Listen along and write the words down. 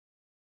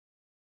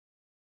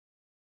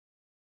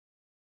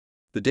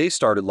The day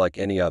started like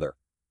any other.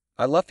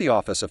 I left the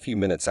office a few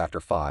minutes after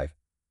 5,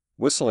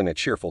 whistling a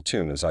cheerful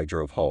tune as I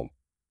drove home.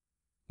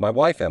 My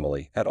wife,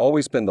 Emily, had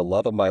always been the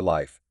love of my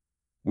life.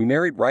 We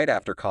married right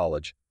after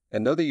college,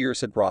 and though the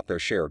years had brought their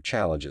share of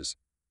challenges,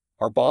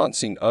 our bond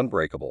seemed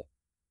unbreakable.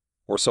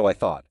 Or so I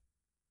thought.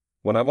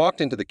 When I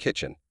walked into the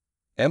kitchen,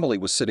 Emily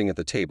was sitting at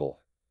the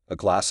table, a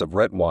glass of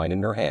red wine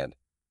in her hand.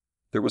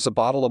 There was a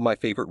bottle of my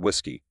favorite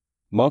whiskey,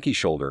 Monkey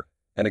Shoulder,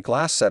 and a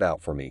glass set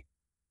out for me.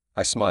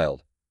 I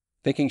smiled,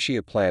 thinking she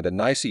had planned a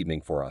nice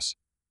evening for us.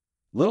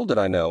 Little did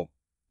I know,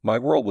 my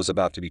world was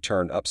about to be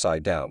turned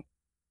upside down.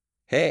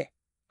 "Hey,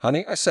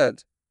 honey," I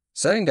said,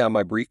 setting down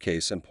my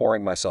briefcase and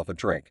pouring myself a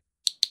drink.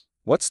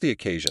 "What's the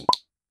occasion?"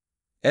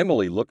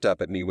 Emily looked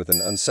up at me with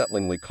an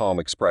unsettlingly calm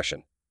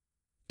expression.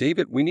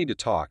 "David, we need to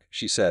talk,"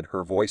 she said,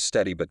 her voice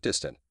steady but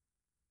distant.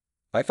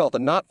 I felt a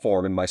knot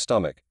form in my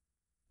stomach.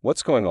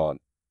 "What's going on?"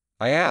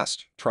 I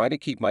asked, trying to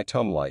keep my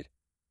tone light.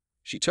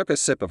 She took a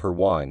sip of her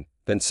wine,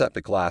 then set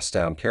the glass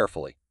down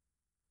carefully.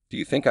 "Do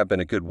you think I've been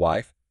a good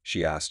wife?"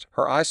 she asked,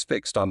 her eyes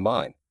fixed on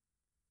mine.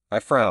 I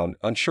frowned,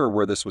 unsure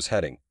where this was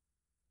heading.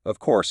 "Of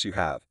course you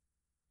have.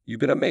 You've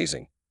been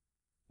amazing."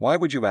 "Why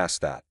would you ask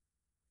that?"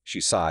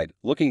 She sighed,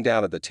 looking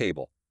down at the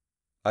table.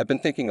 "I've been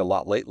thinking a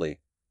lot lately,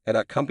 and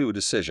I've come to a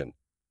decision.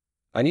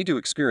 I need to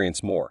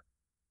experience more.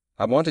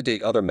 I want to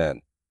date other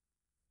men."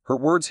 Her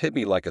words hit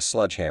me like a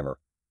sledgehammer.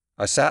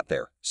 I sat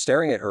there,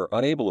 staring at her,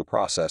 unable to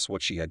process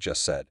what she had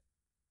just said.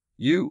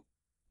 "You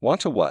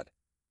want to what?"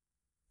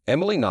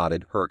 Emily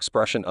nodded, her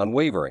expression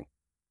unwavering.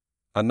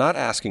 "I'm not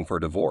asking for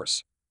a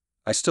divorce.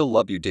 I still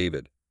love you,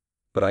 David.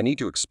 But I need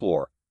to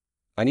explore.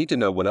 I need to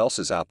know what else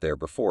is out there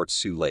before it's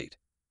too late."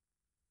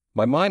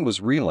 My mind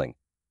was reeling.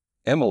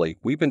 "Emily,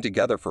 we've been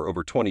together for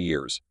over 20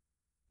 years.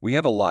 We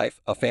have a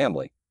life, a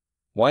family.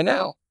 Why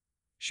now?"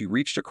 She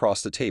reached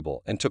across the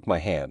table and took my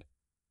hand.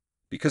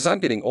 "Because I'm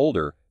getting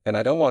older, and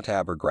I don't want to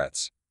have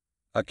regrets.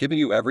 I've given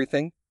you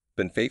everything,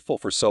 been faithful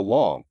for so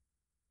long.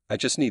 I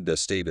just need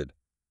this, David.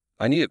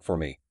 I need it for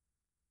me."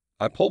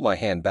 I pulled my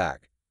hand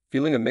back,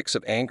 feeling a mix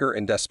of anger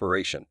and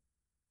desperation.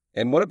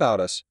 "And what about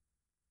us?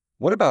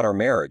 What about our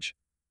marriage?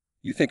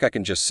 You think I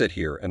can just sit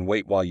here and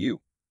wait while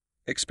you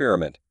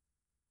experiment?"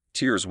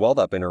 Tears welled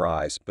up in her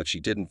eyes, but she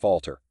didn't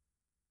falter.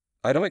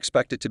 "I don't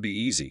expect it to be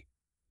easy,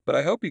 but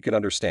I hope you can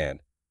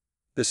understand.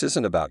 This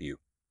isn't about you.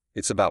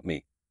 It's about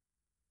me."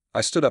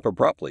 I stood up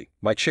abruptly,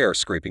 my chair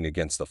scraping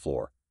against the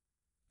floor.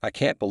 "I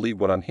can't believe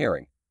what I'm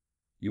hearing.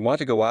 You want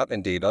to go out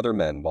and date other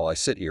men while I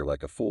sit here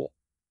like a fool.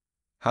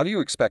 How do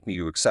you expect me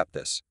to accept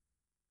this?"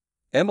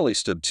 Emily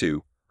stood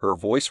too, her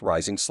voice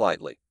rising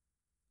slightly.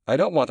 "I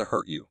don't want to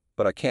hurt you,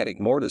 but I can't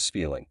ignore this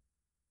feeling.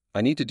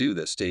 I need to do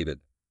this, David.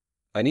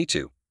 I need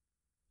to."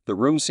 The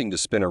room seemed to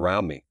spin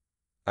around me.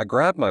 I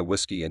grabbed my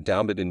whiskey and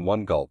downed it in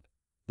one gulp,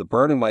 the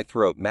burn in my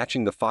throat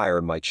matching the fire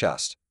in my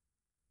chest.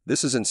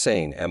 "This is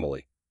insane,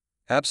 Emily.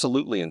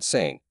 Absolutely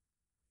insane."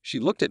 She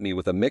looked at me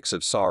with a mix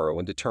of sorrow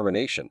and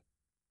determination.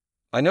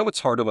 "I know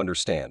it's hard to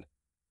understand,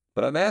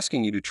 but I'm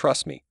asking you to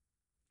trust me.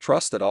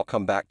 Trust that I'll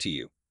come back to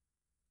you."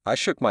 I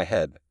shook my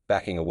head,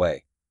 backing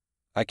away.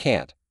 "I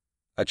can't.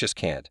 I just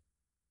can't."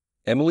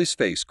 Emily's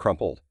face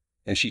crumpled,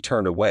 and she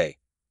turned away,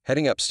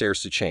 heading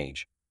upstairs to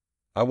change.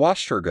 I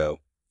watched her go,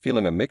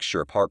 feeling a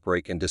mixture of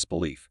heartbreak and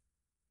disbelief.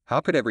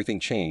 How could everything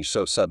change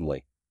so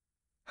suddenly?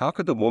 How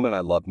could the woman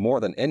I loved more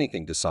than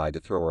anything decide to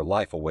throw her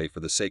life away for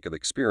the sake of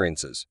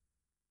experiences?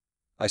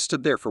 I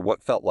stood there for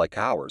what felt like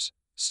hours,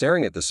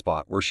 staring at the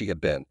spot where she had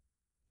been.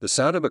 The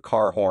sound of a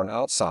car horn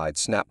outside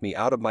snapped me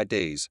out of my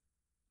daze.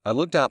 I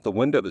looked out the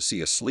window to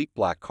see a sleek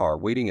black car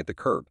waiting at the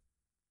curb.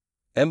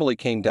 Emily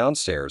came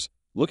downstairs,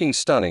 looking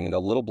stunning in a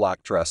little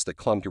black dress that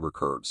clung to her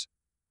curves.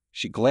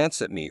 She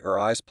glanced at me, her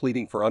eyes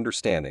pleading for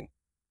understanding.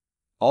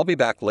 "I'll be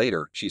back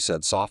later," she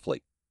said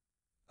softly.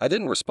 I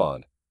didn't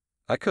respond.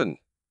 I couldn't.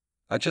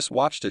 I just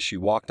watched as she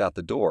walked out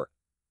the door,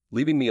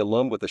 leaving me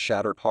alone with a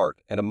shattered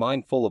heart and a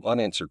mind full of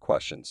unanswered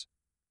questions.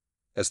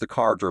 As the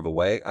car drove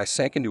away, I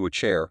sank into a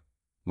chair,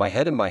 my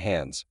head in my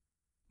hands.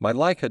 My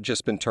life had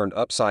just been turned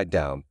upside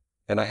down,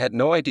 and I had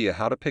no idea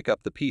how to pick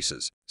up the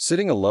pieces.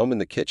 Sitting alone in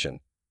the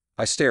kitchen,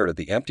 I stared at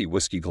the empty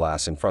whiskey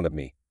glass in front of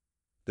me.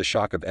 The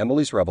shock of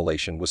Emily's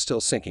revelation was still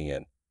sinking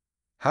in.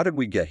 How did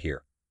we get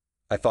here?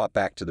 I thought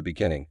back to the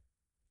beginning,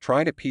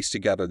 trying to piece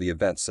together the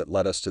events that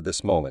led us to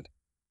this moment.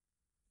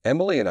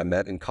 Emily and I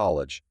met in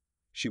college.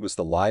 She was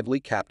the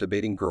lively,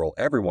 captivating girl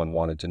everyone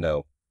wanted to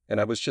know,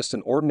 and I was just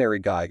an ordinary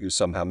guy who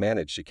somehow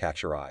managed to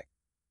catch her eye.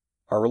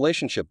 Our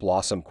relationship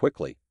blossomed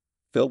quickly,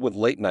 filled with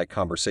late-night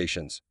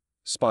conversations,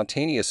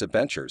 spontaneous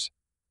adventures,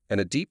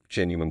 and a deep,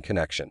 genuine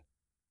connection.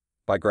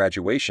 By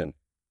graduation,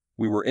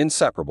 we were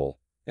inseparable,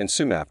 and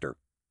soon after,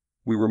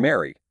 we were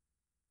married.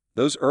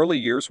 Those early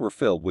years were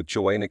filled with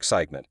joy and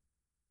excitement.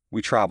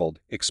 We traveled,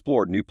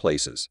 explored new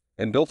places,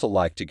 and built a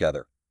life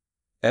together.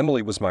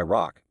 Emily was my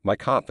rock, my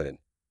confidant,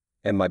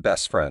 and my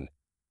best friend.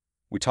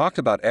 We talked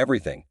about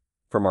everything,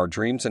 from our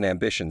dreams and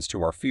ambitions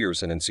to our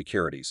fears and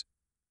insecurities.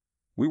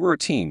 We were a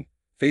team,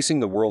 facing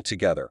the world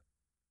together.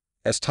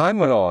 As time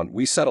went on,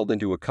 we settled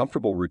into a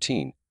comfortable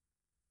routine.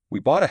 We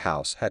bought a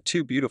house, had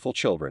two beautiful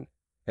children,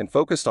 and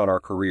focused on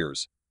our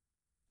careers.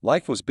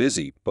 Life was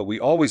busy, but we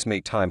always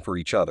made time for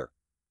each other.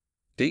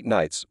 Date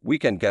nights,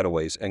 weekend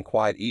getaways, and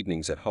quiet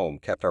evenings at home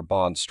kept our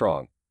bond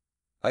strong.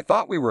 I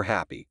thought we were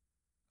happy.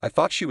 I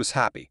thought she was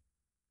happy.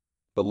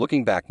 But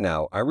looking back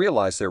now, I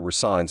realized there were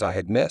signs I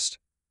had missed.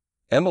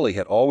 Emily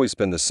had always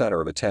been the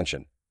center of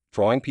attention,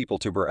 drawing people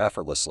to her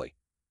effortlessly.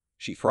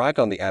 She thrived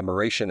on the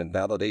admiration and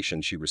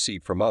validation she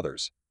received from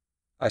others.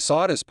 I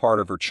saw it as part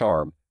of her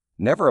charm,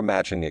 never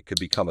imagining it could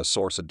become a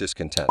source of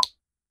discontent.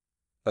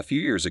 A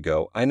few years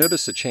ago, I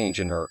noticed a change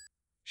in her.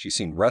 She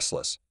seemed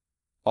restless,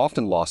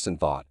 often lost in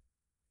thought.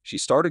 She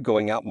started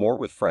going out more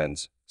with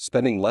friends,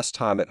 spending less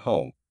time at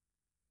home.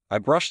 I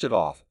brushed it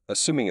off,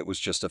 assuming it was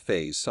just a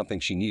phase,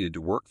 something she needed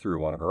to work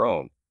through on her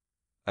own.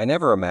 I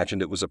never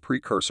imagined it was a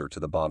precursor to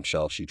the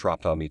bombshell she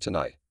dropped on me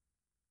tonight.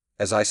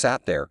 As I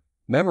sat there,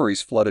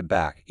 memories flooded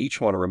back, each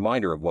one a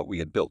reminder of what we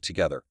had built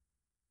together.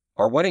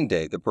 Our wedding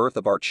day, the birth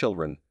of our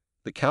children,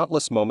 the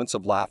countless moments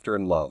of laughter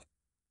and love.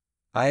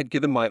 I had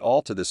given my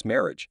all to this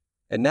marriage,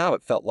 and now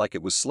it felt like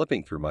it was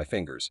slipping through my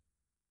fingers.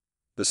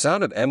 The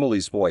sound of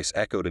Emily's voice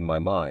echoed in my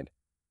mind.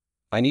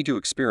 I need to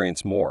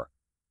experience more.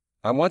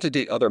 I want to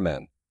date other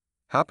men.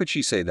 How could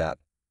she say that?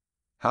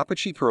 How could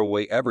she throw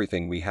away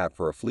everything we had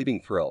for a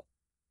fleeting thrill?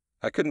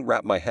 I couldn't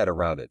wrap my head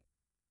around it.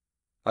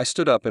 I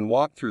stood up and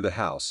walked through the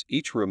house,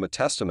 each room a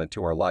testament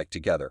to our life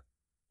together.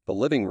 The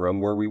living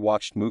room where we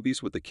watched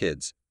movies with the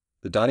kids,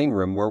 the dining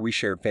room where we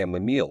shared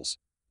family meals,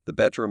 the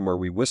bedroom where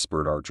we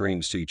whispered our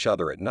dreams to each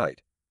other at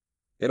night.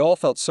 It all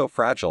felt so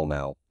fragile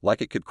now,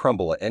 like it could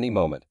crumble at any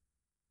moment.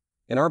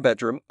 In our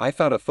bedroom, I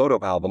found a photo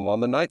album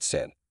on the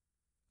nightstand.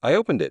 I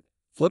opened it,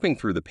 flipping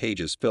through the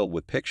pages filled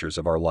with pictures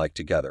of our life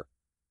together.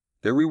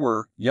 There we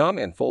were, young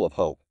and full of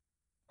hope,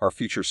 our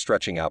future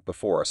stretching out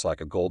before us like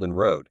a golden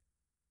road.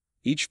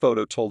 Each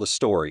photo told a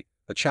story,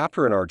 a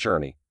chapter in our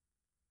journey.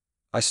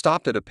 I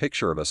stopped at a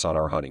picture of us on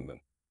our honeymoon.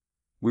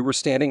 We were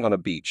standing on a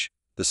beach,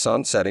 the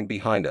sun setting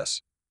behind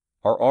us,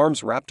 our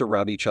arms wrapped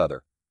around each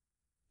other.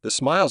 The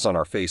smiles on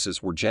our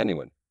faces were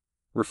genuine,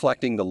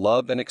 reflecting the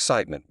love and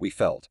excitement we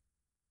felt.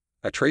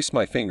 I traced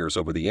my fingers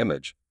over the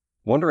image,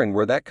 wondering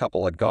where that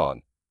couple had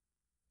gone.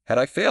 Had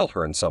I failed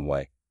her in some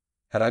way?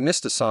 Had I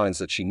missed the signs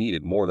that she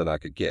needed more than I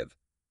could give?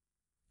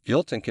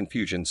 Guilt and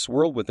confusion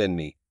swirled within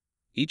me,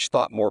 each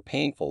thought more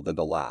painful than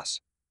the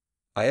last.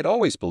 I had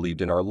always believed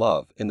in our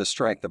love, in the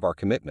strength of our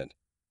commitment.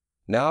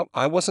 Now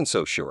I wasn't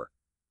so sure.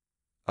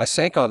 I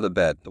sank onto the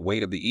bed, the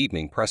weight of the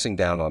evening pressing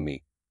down on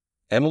me.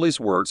 Emily's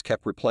words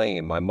kept replaying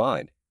in my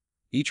mind,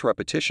 each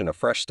repetition a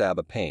fresh stab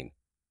of pain.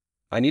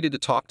 I needed to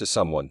talk to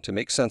someone to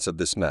make sense of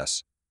this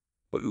mess.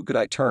 But who could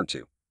I turn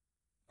to?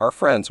 Our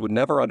friends would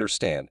never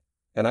understand,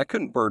 and I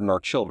couldn't burden our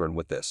children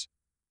with this.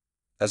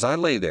 As I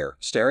lay there,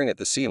 staring at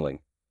the ceiling,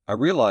 I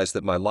realized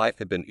that my life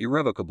had been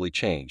irrevocably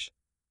changed.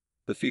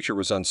 The future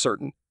was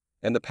uncertain,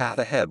 and the path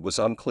ahead was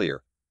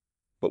unclear.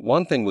 But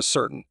one thing was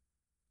certain.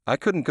 I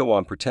couldn't go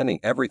on pretending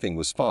everything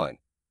was fine.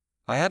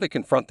 I had to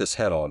confront this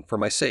head-on for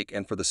my sake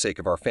and for the sake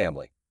of our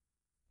family.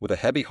 With a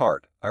heavy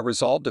heart, I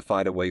resolved to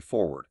find a way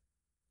forward.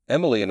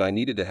 Emily and I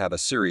needed to have a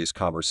serious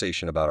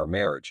conversation about our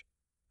marriage,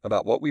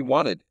 about what we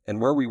wanted and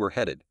where we were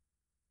headed.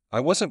 I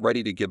wasn't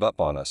ready to give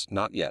up on us,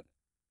 not yet.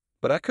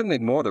 But I couldn't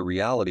ignore the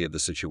reality of the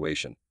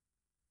situation.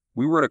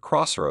 We were at a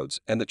crossroads,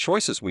 and the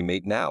choices we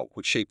made now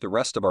would shape the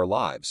rest of our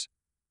lives.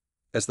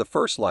 As the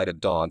first light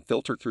of dawn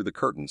filtered through the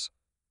curtains,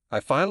 I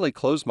finally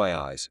closed my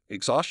eyes,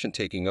 exhaustion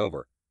taking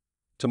over.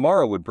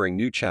 Tomorrow would bring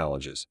new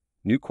challenges,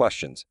 new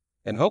questions,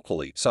 and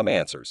hopefully some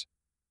answers.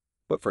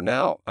 But for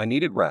now, I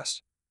needed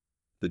rest.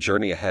 The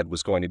journey ahead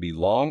was going to be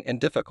long and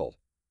difficult,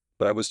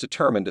 but I was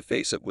determined to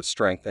face it with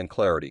strength and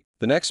clarity.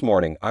 The next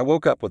morning, I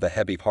woke up with a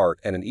heavy heart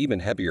and an even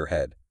heavier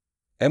head.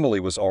 Emily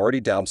was already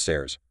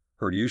downstairs,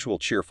 her usual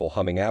cheerful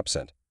humming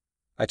absent.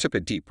 I took a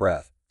deep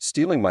breath,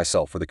 steeling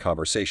myself for the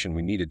conversation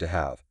we needed to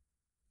have.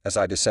 As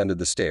I descended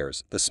the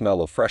stairs, the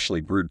smell of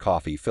freshly brewed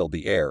coffee filled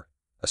the air,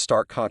 a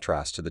stark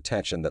contrast to the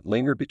tension that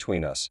lingered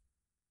between us.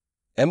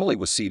 Emily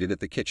was seated at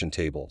the kitchen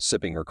table,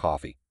 sipping her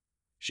coffee.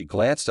 She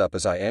glanced up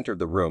as I entered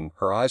the room,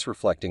 her eyes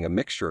reflecting a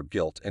mixture of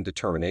guilt and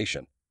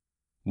determination.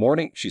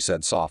 "Morning," she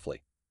said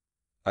softly.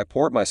 I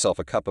poured myself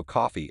a cup of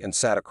coffee and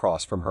sat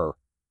across from her.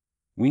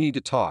 "We need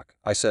to talk,"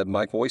 I said,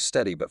 my voice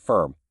steady but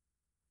firm.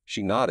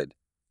 She nodded,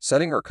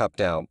 setting her cup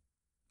down.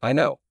 "I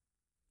know."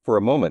 For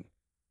a moment,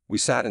 we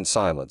sat in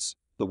silence,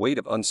 the weight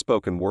of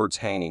unspoken words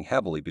hanging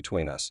heavily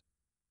between us.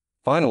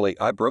 Finally,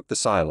 I broke the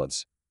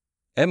silence.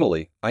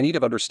 "Emily, I need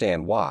to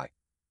understand why.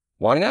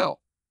 Why now?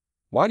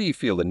 Why do you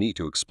feel the need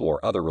to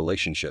explore other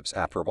relationships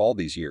after all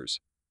these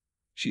years?"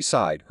 She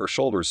sighed, her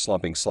shoulders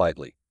slumping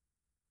slightly.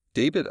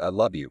 "David, I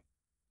love you.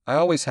 I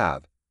always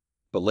have.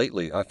 But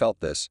lately I felt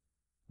this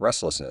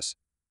restlessness.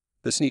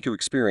 This need to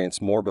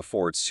experience more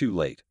before it's too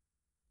late.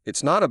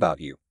 It's not about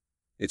you.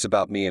 It's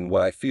about me and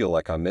what I feel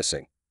like I'm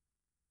missing."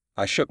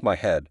 I shook my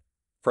head,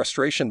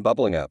 frustration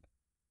bubbling up.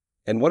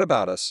 "And what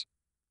about us?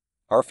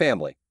 Our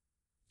family?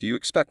 Do you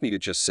expect me to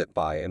just sit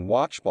by and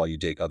watch while you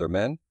date other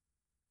men?"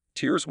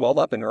 Tears welled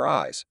up in her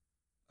eyes.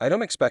 I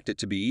don't expect it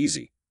to be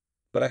easy,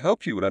 but I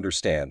hope you would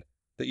understand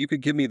that you could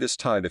give me this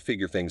time to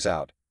figure things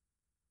out.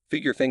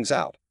 Figure things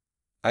out?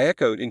 I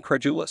echoed,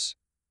 incredulous.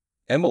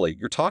 Emily,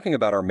 you're talking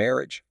about our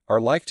marriage,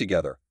 our life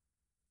together.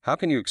 How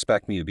can you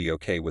expect me to be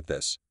okay with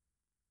this?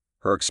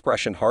 Her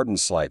expression hardened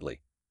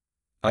slightly.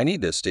 I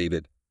need this,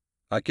 David.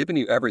 I've given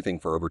you everything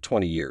for over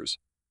 20 years.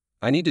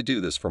 I need to do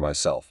this for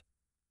myself.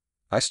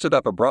 I stood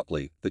up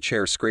abruptly, the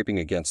chair scraping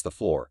against the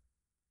floor.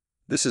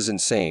 This is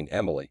insane,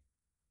 Emily.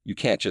 You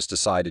can't just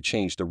decide to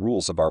change the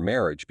rules of our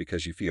marriage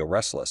because you feel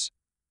restless.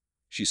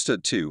 She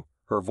stood too,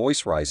 her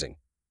voice rising.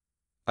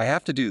 I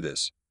have to do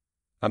this.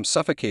 I'm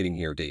suffocating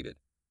here, David.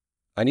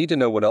 I need to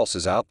know what else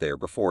is out there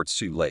before it's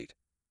too late.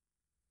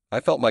 I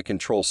felt my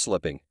control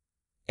slipping,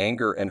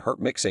 anger and hurt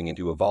mixing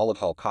into a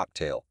volatile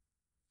cocktail.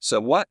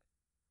 So what?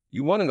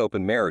 You want an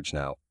open marriage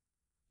now?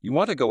 You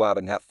want to go out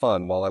and have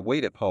fun while I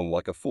wait at home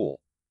like a fool?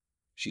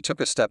 She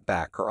took a step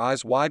back, her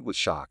eyes wide with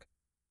shock.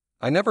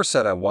 I never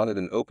said I wanted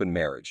an open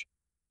marriage.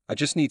 I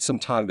just need some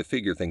time to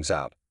figure things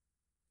out.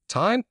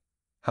 Time?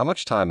 How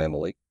much time,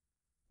 Emily?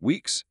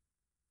 Weeks?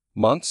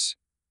 Months?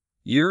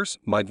 Years?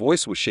 My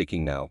voice was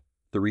shaking now,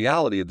 the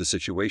reality of the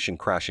situation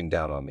crashing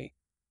down on me.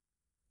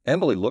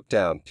 Emily looked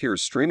down,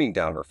 tears streaming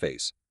down her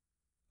face.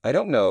 I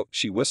don't know,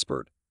 she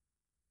whispered.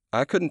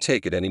 I couldn't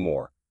take it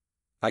anymore.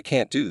 I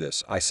can't do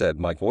this, I said,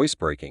 my voice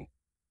breaking.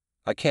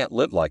 I can't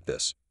live like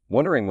this,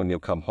 wondering when you'll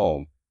come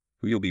home,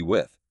 who you'll be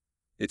with.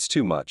 It's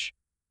too much.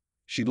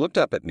 She looked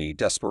up at me,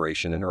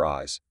 desperation in her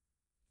eyes.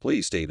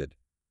 Please, David.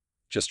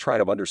 Just try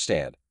to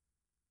understand.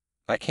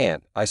 I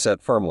can't, I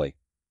said firmly.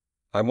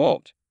 I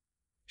won't.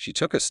 She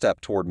took a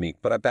step toward me,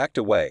 but I backed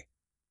away.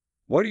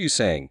 What are you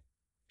saying?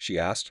 She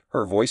asked,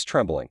 her voice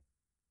trembling.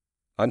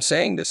 I'm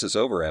saying this is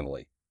over,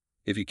 Emily.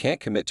 If you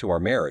can't commit to our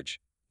marriage,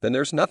 then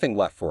there's nothing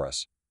left for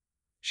us.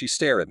 She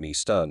stared at me,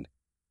 stunned.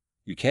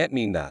 You can't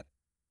mean that.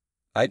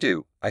 I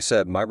do, I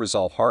said, my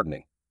resolve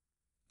hardening.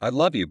 I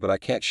love you, but I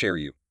can't share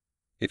you.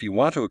 If you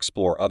want to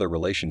explore other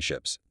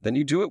relationships, then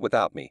you do it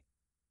without me.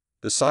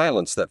 The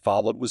silence that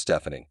followed was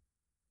deafening.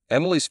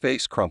 Emily's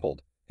face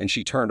crumpled, and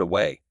she turned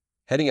away,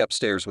 heading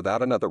upstairs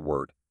without another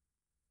word.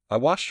 I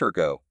watched her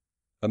go,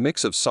 a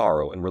mix of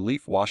sorrow and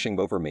relief washing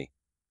over me.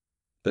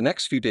 The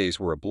next few days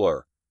were a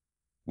blur.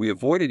 We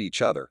avoided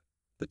each other,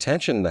 the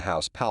tension in the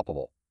house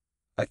palpable.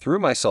 I threw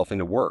myself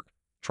into work,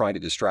 trying to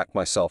distract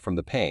myself from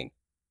the pain.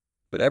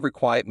 But every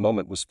quiet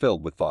moment was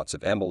filled with thoughts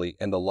of Emily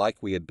and the life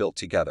we had built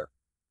together.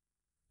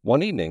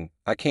 One evening,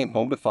 I came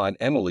home to find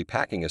Emily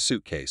packing a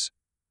suitcase.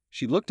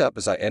 She looked up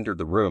as I entered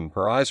the room,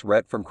 her eyes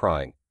red from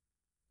crying.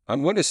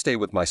 I'm going to stay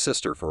with my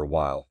sister for a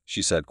while,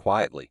 she said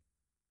quietly.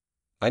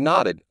 I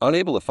nodded,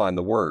 unable to find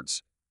the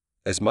words.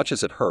 As much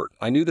as it hurt,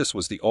 I knew this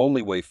was the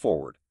only way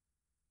forward.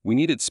 We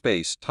needed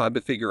space, time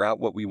to figure out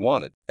what we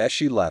wanted. As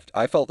she left,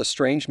 I felt a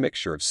strange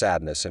mixture of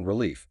sadness and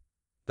relief.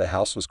 The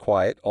house was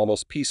quiet,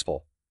 almost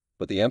peaceful,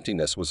 but the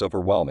emptiness was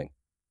overwhelming.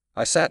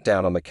 I sat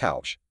down on the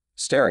couch,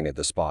 staring at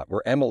the spot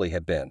where Emily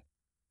had been.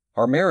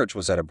 Our marriage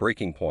was at a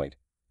breaking point,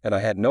 and I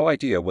had no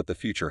idea what the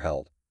future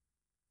held.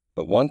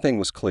 But one thing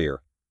was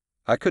clear.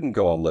 I couldn't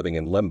go on living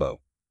in limbo.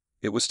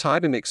 It was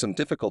time to make some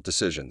difficult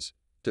decisions,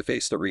 to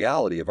face the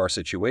reality of our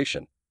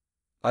situation.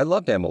 I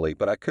loved Emily,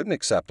 but I couldn't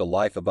accept a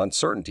life of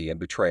uncertainty and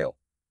betrayal.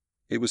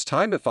 It was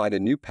time to find a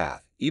new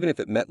path, even if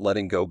it meant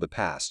letting go of the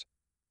past.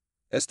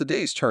 As the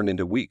days turned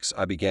into weeks,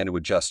 I began to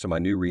adjust to my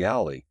new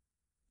reality.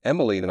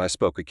 Emily and I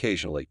spoke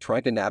occasionally,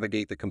 trying to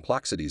navigate the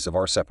complexities of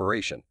our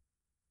separation.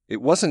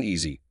 It wasn't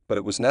easy, but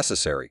it was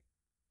necessary.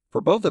 For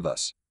both of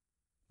us.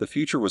 The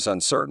future was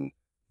uncertain,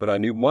 but I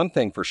knew one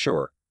thing for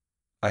sure.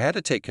 I had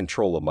to take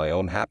control of my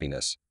own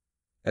happiness.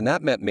 And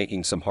that meant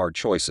making some hard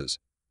choices,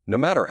 no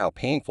matter how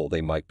painful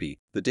they might be.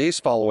 The days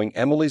following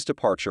Emily's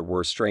departure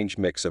were a strange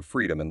mix of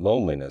freedom and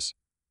loneliness.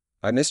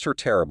 I missed her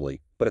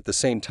terribly, but at the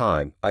same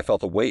time, I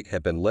felt a weight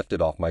had been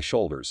lifted off my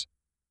shoulders.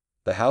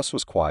 The house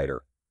was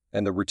quieter,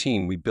 and the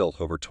routine we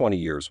built over 20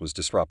 years was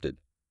disrupted,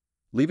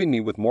 leaving me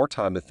with more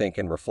time to think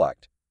and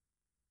reflect.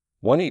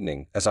 One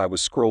evening, as I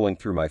was scrolling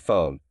through my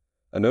phone,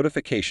 a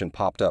notification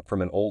popped up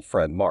from an old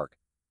friend, Mark.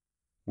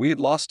 We had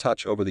lost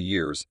touch over the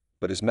years,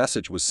 but his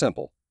message was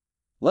simple.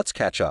 Let's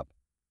catch up.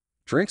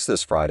 Drinks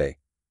this Friday.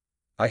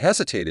 I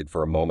hesitated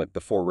for a moment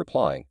before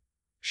replying.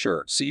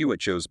 Sure, see you at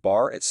Joe's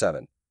bar at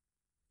 7.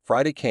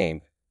 Friday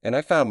came, and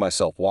I found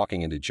myself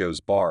walking into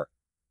Joe's bar,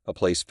 a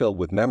place filled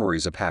with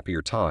memories of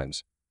happier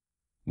times.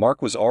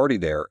 Mark was already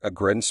there, a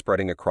grin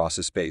spreading across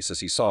his face as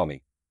he saw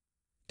me.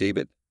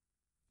 David?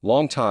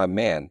 Long time,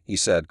 man, he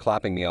said,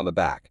 clapping me on the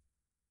back.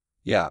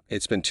 Yeah,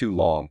 it's been too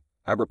long,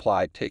 I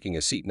replied, taking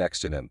a seat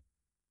next to him.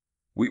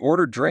 We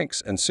ordered drinks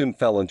and soon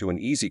fell into an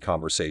easy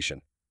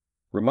conversation,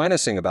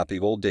 reminiscing about the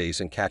old days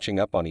and catching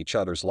up on each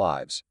other's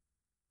lives.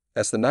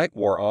 As the night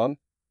wore on,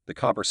 the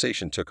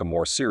conversation took a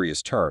more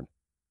serious turn.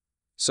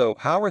 So,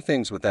 how are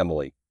things with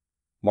Emily?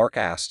 Mark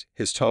asked,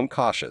 his tone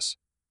cautious.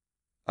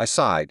 I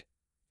sighed,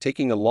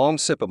 taking a long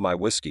sip of my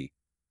whiskey.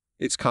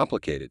 It's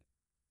complicated.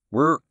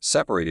 We're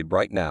separated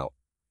right now.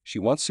 She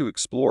wants to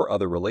explore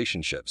other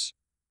relationships.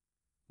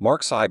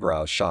 Mark's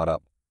eyebrows shot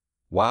up.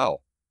 Wow.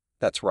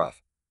 That's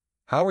rough.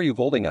 How are you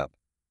holding up?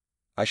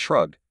 I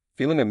shrugged,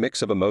 feeling a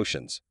mix of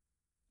emotions.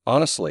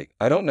 Honestly,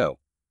 I don't know.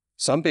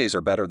 Some days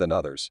are better than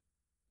others.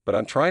 But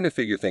I'm trying to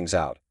figure things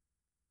out.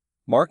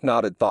 Mark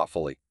nodded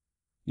thoughtfully.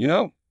 You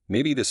know,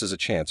 maybe this is a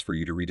chance for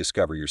you to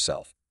rediscover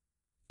yourself.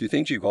 Do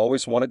things you've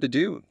always wanted to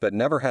do but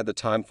never had the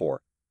time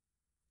for.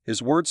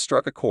 His words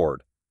struck a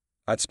chord.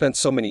 I'd spent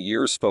so many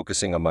years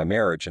focusing on my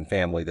marriage and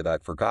family that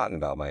I'd forgotten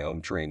about my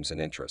own dreams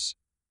and interests.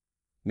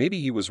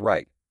 Maybe he was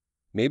right.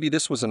 Maybe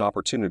this was an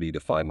opportunity to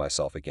find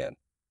myself again.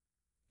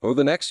 Over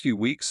the next few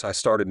weeks, I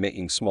started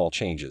making small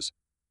changes.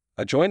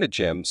 I joined a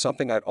gym,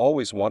 something I'd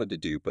always wanted to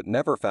do but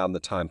never found the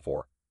time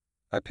for.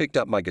 I picked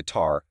up my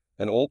guitar,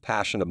 an old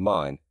passion of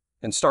mine,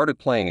 and started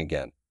playing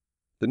again.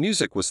 The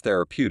music was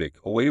therapeutic,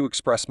 a way to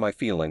express my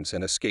feelings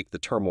and escape the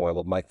turmoil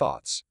of my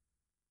thoughts.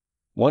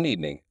 One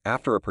evening,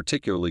 after a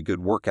particularly good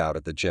workout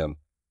at the gym,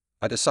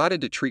 I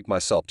decided to treat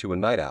myself to a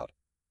night out.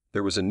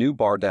 There was a new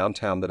bar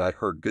downtown that I'd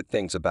heard good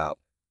things about,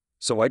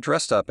 so I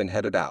dressed up and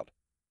headed out.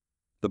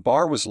 The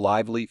bar was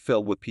lively,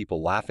 filled with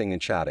people laughing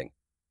and chatting.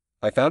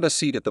 I found a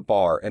seat at the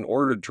bar and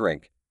ordered a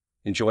drink,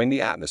 enjoying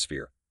the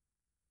atmosphere.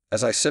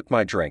 As I sipped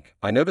my drink,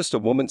 I noticed a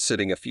woman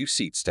sitting a few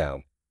seats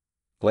down.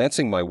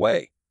 Glancing my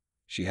way,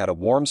 she had a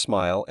warm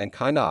smile and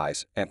kind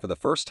eyes, and for the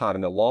first time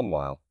in a long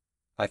while,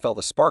 I felt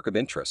a spark of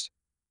interest.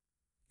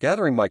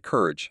 Gathering my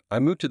courage, I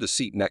moved to the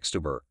seat next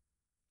to her.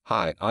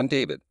 "Hi, I'm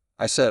David,"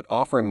 I said,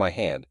 offering my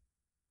hand.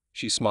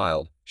 She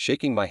smiled,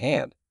 shaking my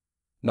hand.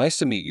 "Nice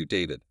to meet you,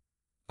 David.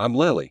 I'm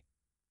Lily."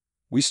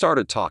 We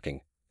started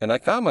talking, and I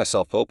found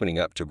myself opening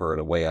up to her in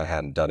a way I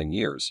hadn't done in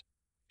years.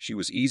 She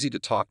was easy to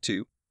talk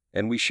to,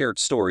 and we shared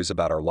stories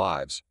about our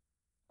lives,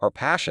 our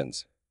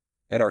passions,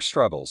 and our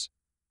struggles.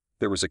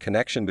 There was a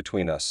connection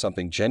between us,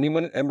 something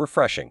genuine and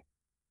refreshing.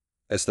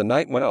 As the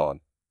night went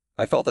on,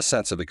 I felt a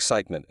sense of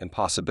excitement and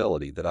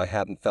possibility that I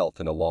hadn't felt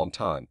in a long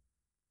time.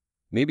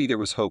 Maybe there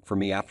was hope for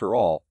me after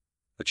all,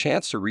 a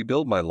chance to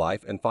rebuild my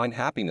life and find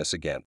happiness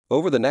again.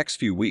 Over the next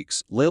few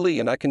weeks, Lily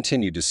and I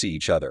continued to see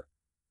each other.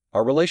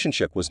 Our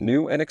relationship was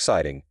new and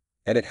exciting,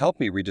 and it helped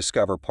me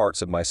rediscover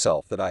parts of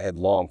myself that I had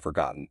long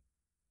forgotten.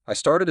 I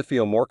started to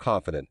feel more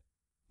confident,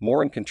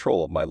 more in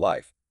control of my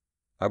life.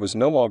 I was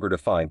no longer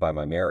defined by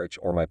my marriage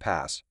or my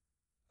past.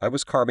 I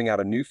was carving out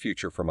a new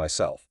future for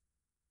myself.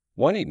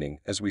 One evening,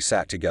 as we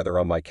sat together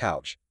on my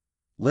couch,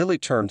 Lily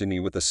turned to me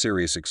with a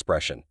serious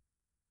expression.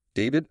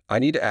 "David, I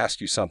need to ask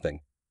you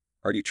something.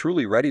 Are you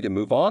truly ready to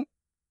move on?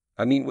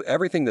 I mean, with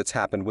everything that's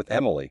happened with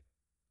Emily,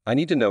 I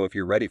need to know if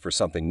you're ready for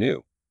something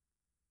new."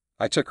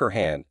 I took her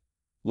hand,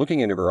 looking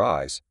into her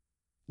eyes.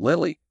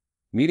 "Lily,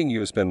 meeting you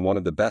has been one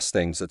of the best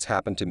things that's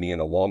happened to me in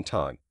a long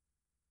time.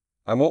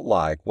 I won't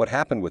lie, what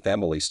happened with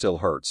Emily still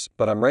hurts,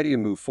 but I'm ready to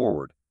move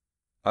forward.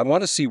 I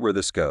want to see where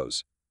this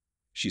goes."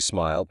 She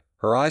smiled,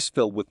 her eyes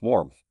filled with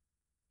warmth.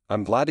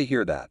 "I'm glad to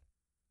hear that.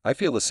 I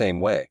feel the same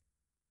way."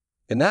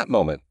 In that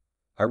moment,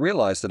 I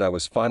realized that I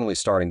was finally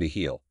starting to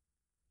heal.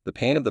 The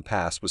pain of the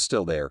past was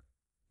still there,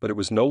 but it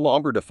was no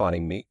longer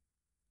defining me.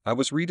 I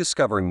was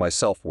rediscovering my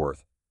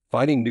self-worth,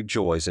 finding new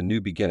joys and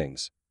new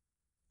beginnings.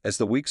 As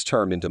the weeks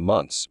turned into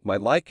months, my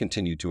life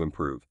continued to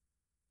improve.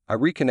 I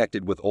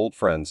reconnected with old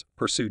friends,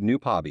 pursued new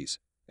hobbies,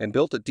 and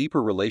built a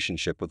deeper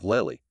relationship with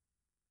Lily.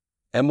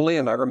 Emily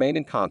and I remained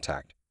in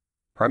contact,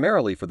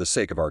 primarily for the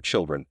sake of our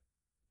children,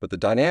 but the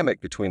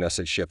dynamic between us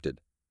had shifted.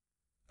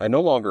 I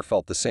no longer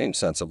felt the same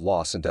sense of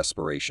loss and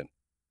desperation.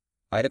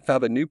 I had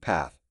found a new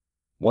path,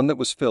 one that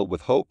was filled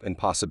with hope and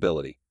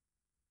possibility.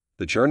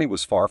 The journey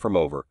was far from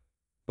over,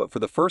 but for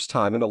the first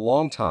time in a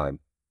long time,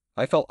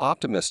 I felt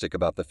optimistic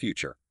about the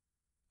future.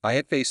 I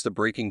had faced the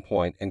breaking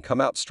point and come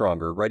out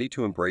stronger, ready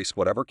to embrace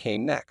whatever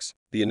came next.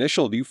 The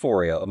initial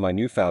euphoria of my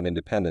newfound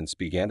independence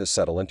began to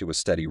settle into a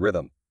steady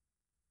rhythm.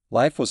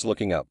 Life was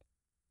looking up.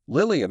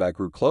 Lily and I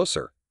grew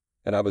closer,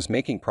 and I was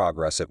making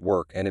progress at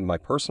work and in my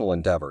personal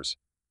endeavors.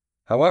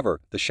 However,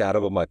 the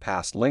shadow of my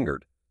past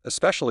lingered,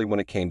 especially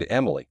when it came to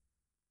Emily.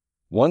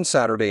 One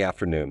Saturday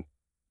afternoon,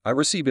 I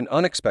received an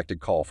unexpected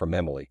call from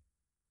Emily.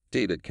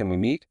 "David, can we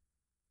meet?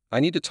 I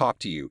need to talk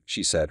to you,"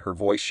 she said, her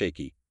voice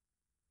shaky.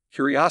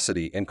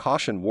 Curiosity and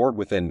caution warred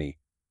within me.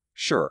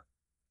 "Sure.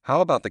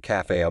 How about the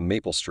cafe on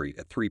Maple Street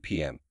at 3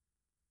 p.m.?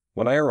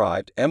 When I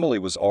arrived, Emily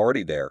was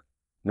already there,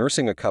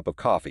 nursing a cup of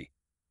coffee.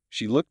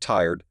 She looked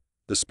tired,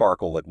 the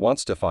sparkle that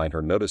once defined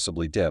her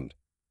noticeably dimmed.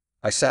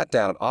 I sat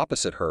down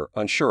opposite her,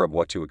 unsure of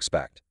what to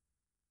expect.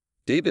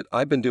 "David,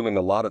 I've been doing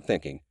a lot of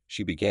thinking,"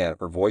 she began,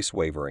 her voice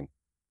wavering.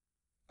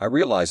 I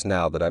realized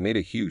now that I made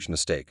a huge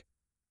mistake.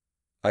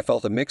 I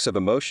felt a mix of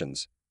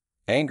emotions,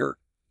 anger,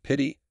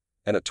 pity,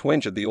 and a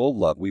twinge of the old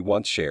love we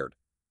once shared.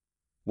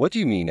 "What do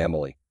you mean,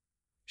 Emily?"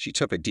 She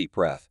took a deep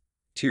breath,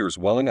 tears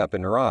welling up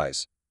in her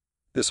eyes.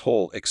 This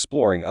whole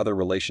exploring other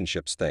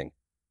relationships thing.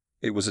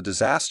 It was a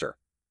disaster.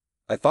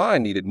 I thought I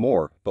needed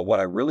more, but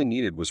what I really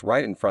needed was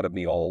right in front of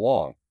me all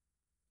along.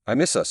 "I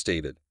miss us,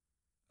 David.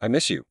 I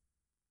miss you."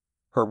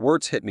 Her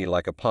words hit me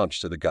like a punch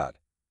to the gut.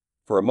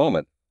 For a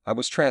moment, I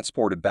was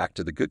transported back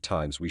to the good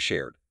times we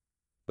shared.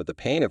 But the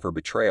pain of her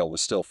betrayal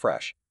was still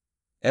fresh.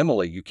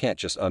 "Emily, you can't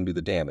just undo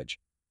the damage.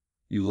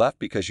 You left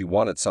because you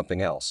wanted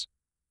something else.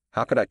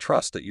 How could I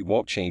trust that you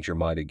won't change your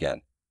mind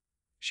again?"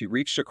 She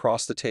reached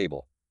across the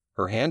table,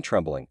 her hand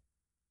trembling.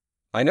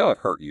 "I know I've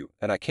hurt you,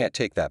 and I can't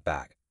take that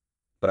back.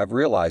 But I've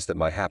realized that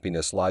my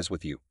happiness lies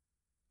with you.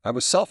 I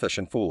was selfish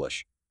and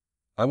foolish.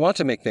 I want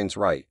to make things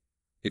right,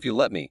 if you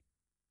let me."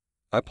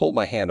 I pulled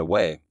my hand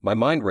away, my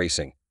mind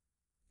racing.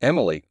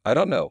 "Emily, I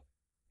don't know.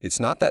 It's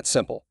not that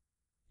simple.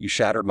 You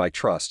shattered my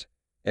trust,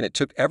 and it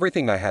took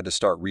everything I had to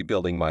start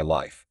rebuilding my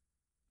life.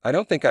 I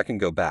don't think I can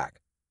go back."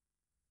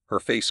 Her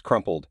face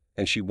crumpled,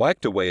 and she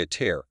wiped away a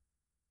tear.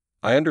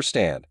 "I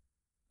understand.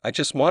 I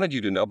just wanted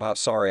you to know how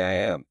sorry I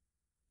am.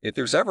 If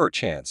there's ever a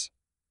chance,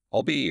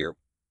 I'll be here,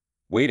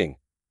 waiting."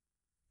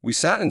 We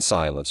sat in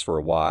silence for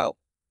a while,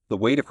 the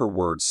weight of her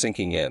words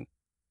sinking in.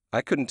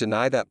 I couldn't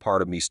deny that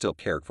part of me still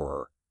cared for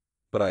her,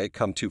 but I had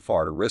come too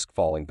far to risk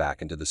falling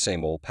back into the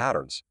same old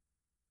patterns.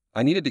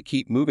 I needed to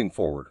keep moving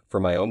forward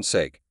for my own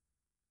sake.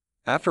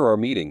 After our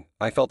meeting,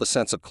 I felt a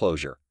sense of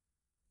closure.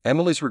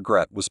 Emily's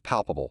regret was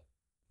palpable,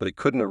 but it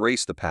couldn't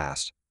erase the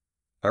past.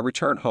 I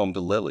returned home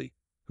to Lily,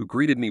 who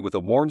greeted me with a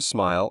warm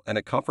smile and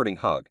a comforting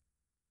hug.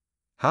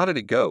 "How did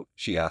it go?"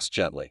 she asked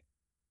gently.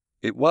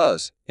 "It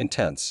was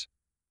intense.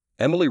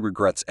 Emily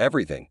regrets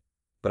everything,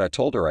 but I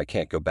told her I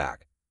can't go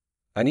back.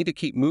 I need to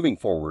keep moving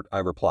forward," I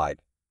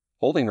replied,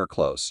 holding her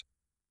close.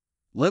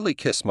 Lily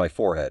kissed my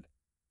forehead.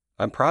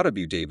 "I'm proud of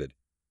you, David.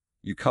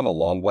 You come a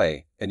long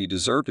way, and you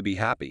deserve to be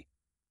happy."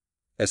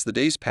 As the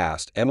days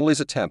passed,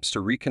 Emily's attempts to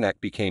reconnect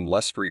became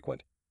less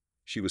frequent.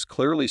 She was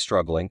clearly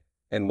struggling,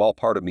 and while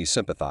part of me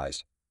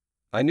sympathized,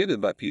 I knew that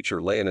my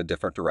future lay in a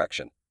different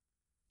direction.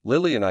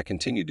 Lily and I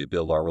continued to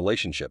build our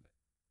relationship,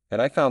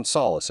 and I found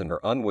solace in her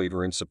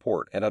unwavering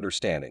support and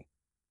understanding.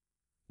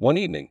 One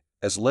evening,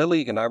 as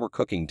Lily and I were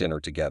cooking dinner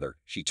together,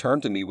 she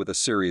turned to me with a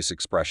serious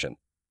expression.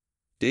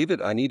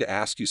 "David, I need to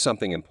ask you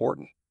something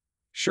important."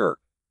 "Sure.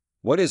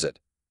 What is it?"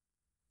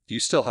 "Do you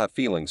still have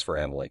feelings for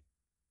Emily?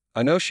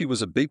 I know she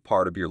was a big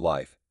part of your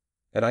life,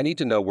 and I need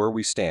to know where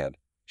we stand,"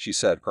 she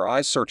said, her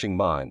eyes searching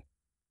mine.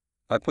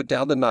 I put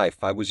down the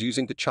knife I was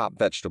using to chop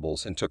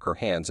vegetables and took her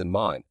hands in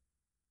mine.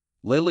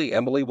 "Lily,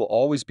 Emily will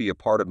always be a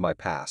part of my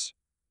past,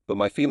 but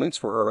my feelings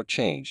for her have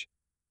changed.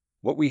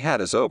 What we had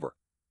is over.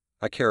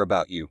 I care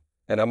about you,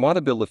 and I want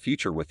to build a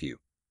future with you."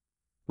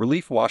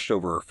 Relief washed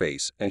over her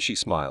face, and she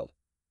smiled.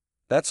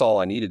 That's all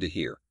I needed to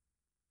hear.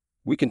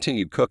 We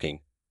continued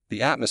cooking,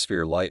 the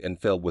atmosphere light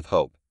and filled with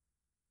hope.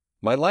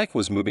 My life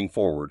was moving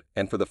forward,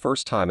 and for the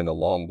first time in a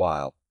long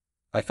while,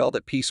 I felt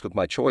at peace with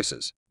my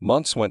choices.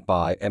 Months went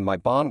by, and my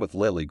bond with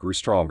Lily grew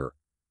stronger.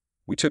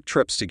 We took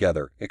trips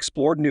together,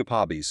 explored new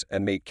hobbies,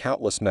 and made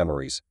countless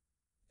memories.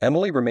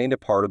 Emily remained a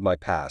part of my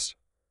past,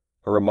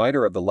 a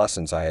reminder of the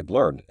lessons I had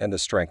learned and the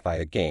strength I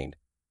had gained.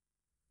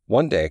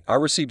 One day, I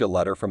received a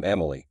letter from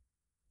Emily.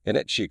 In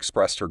it, she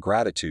expressed her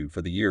gratitude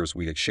for the years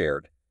we had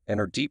shared, and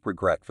her deep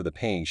regret for the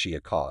pain she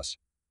had caused.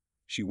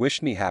 She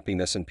wished me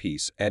happiness and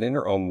peace, and in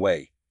her own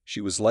way,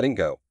 she was letting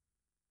go.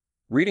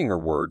 Reading her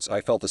words,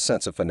 I felt a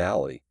sense of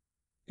finality.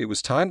 It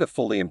was time to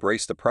fully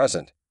embrace the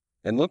present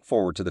and look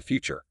forward to the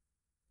future.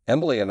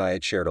 Emily and I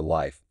had shared a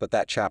life, but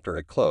that chapter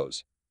had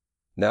closed.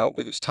 Now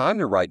it was time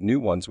to write new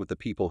ones with the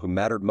people who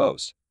mattered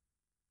most.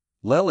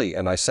 Lily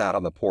and I sat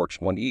on the porch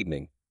one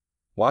evening,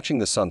 watching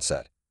the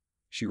sunset.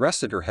 She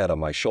rested her head on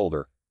my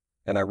shoulder,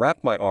 and I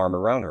wrapped my arm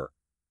around her.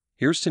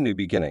 "Here's to new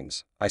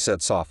beginnings," I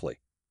said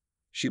softly.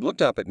 She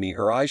looked up at me,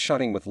 her eyes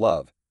shining with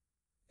love,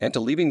 "and to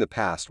leaving the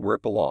past where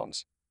it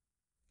belongs."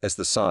 As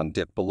the sun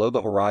dipped below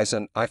the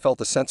horizon, I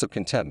felt a sense of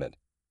contentment.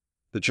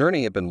 The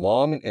journey had been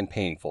long and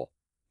painful,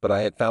 but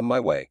I had found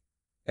my way,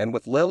 and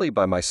with Lily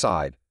by my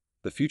side,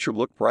 the future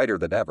looked brighter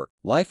than ever.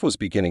 Life was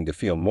beginning to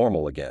feel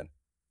normal again,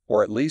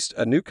 or at least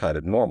a new kind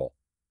of normal.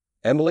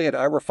 Emily and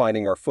I were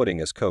finding our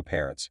footing as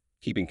co-parents,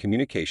 keeping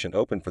communication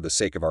open for the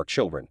sake of our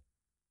children.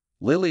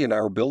 Lily and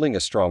I were building a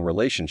strong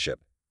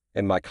relationship,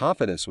 and my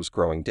confidence was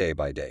growing day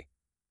by day.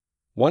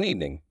 One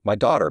evening, my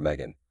daughter,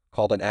 Megan,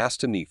 called and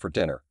asked to meet for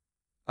dinner.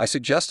 I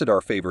suggested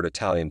our favorite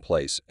Italian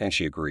place, and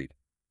she agreed.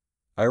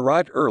 I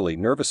arrived early,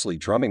 nervously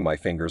drumming my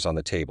fingers on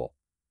the table.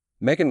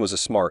 Megan was a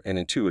smart and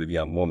intuitive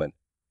young woman.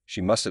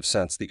 She must have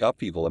sensed the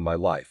upheaval in my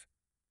life.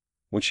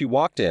 When she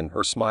walked in,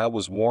 her smile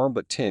was warm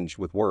but tinged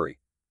with worry.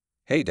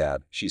 "Hey,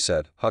 Dad," she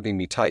said, hugging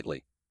me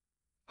tightly.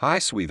 "Hi,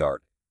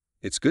 sweetheart.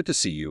 It's good to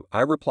see you,"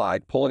 I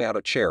replied, pulling out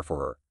a chair for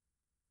her.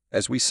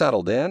 As we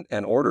settled in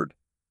and ordered,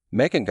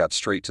 Megan got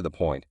straight to the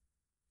point.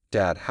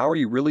 "Dad, how are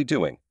you really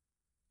doing?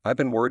 I've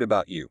been worried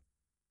about you."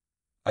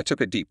 I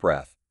took a deep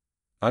breath.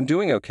 "I'm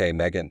doing okay,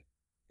 Megan.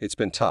 It's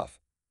been tough,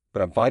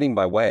 but I'm finding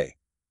my way.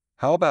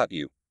 How about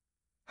you?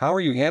 How are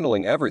you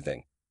handling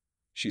everything?"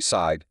 She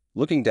sighed,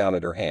 looking down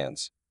at her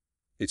hands.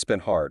 "It's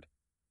been hard.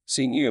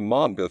 Seeing you and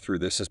Mom go through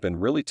this has been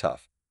really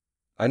tough.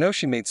 I know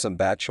she made some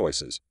bad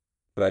choices,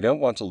 but I don't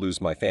want to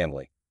lose my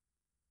family."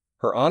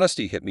 Her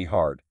honesty hit me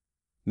hard.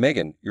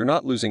 "Megan, you're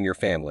not losing your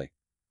family.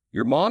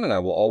 Your mom and I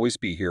will always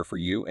be here for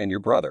you and your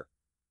brother.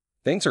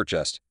 Things are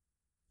just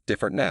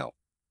different now."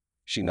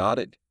 She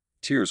nodded,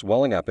 tears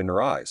welling up in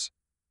her eyes.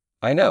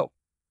 "I know.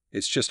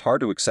 It's just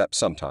hard to accept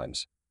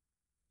sometimes."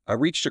 I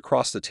reached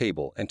across the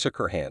table and took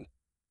her hand.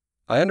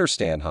 I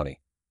understand, honey.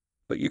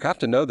 But you have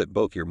to know that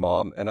both your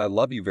mom and I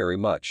love you very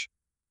much.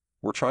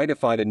 We're trying to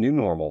find a new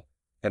normal,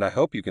 and I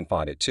hope you can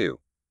find it too.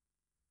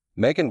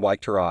 Megan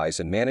wiped her eyes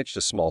and managed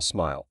a small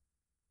smile.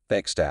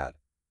 Thanks, Dad.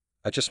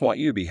 I just want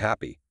you to be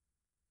happy.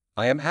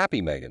 I am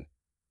happy, Megan.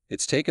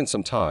 It's taken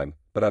some time,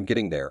 but I'm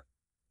getting there.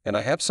 And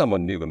I have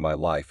someone new in my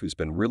life who's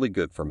been really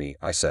good for me,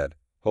 I said,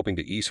 hoping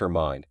to ease her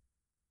mind.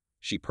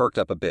 She perked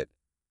up a bit.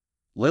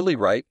 Lily,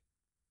 right?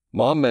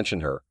 Mom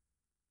mentioned her.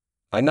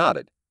 I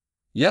nodded.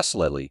 Yes,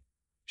 Lily.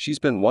 She's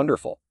been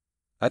wonderful.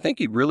 I think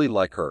you'd really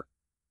like her.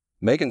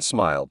 Megan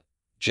smiled,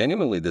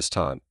 genuinely this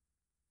time.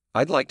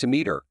 I'd like to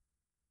meet her.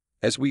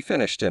 As we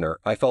finished dinner,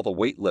 I felt a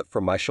weight lift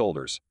from my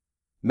shoulders.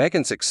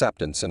 Megan's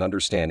acceptance and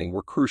understanding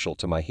were crucial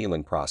to my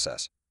healing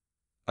process.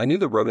 I knew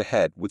the road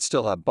ahead would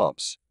still have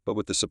bumps, but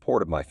with the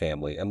support of my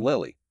family and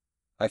Lily,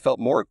 I felt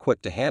more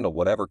equipped to handle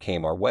whatever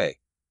came our way.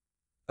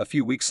 A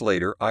few weeks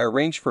later, I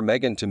arranged for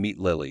Megan to meet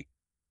Lily.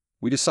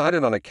 We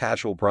decided on a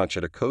casual brunch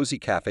at a cozy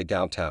cafe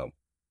downtown.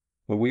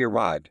 When we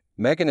arrived,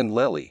 Megan and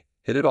Lily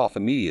hit it off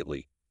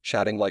immediately,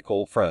 chatting like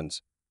old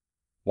friends.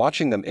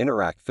 Watching them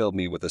interact filled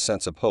me with a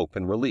sense of hope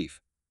and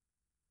relief.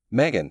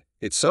 Megan,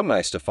 it's so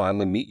nice to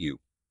finally meet you,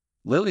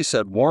 Lily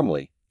said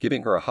warmly,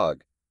 giving her a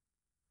hug.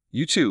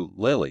 You too,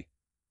 Lily.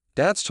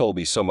 Dad's told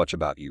me so much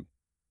about you,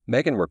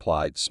 Megan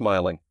replied,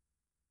 smiling.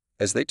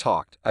 As they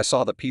talked, I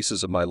saw the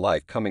pieces of my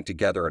life coming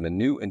together in a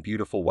new and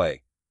beautiful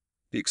way.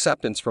 The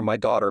acceptance from my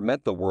daughter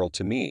meant the world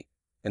to me,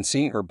 and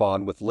seeing her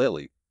bond with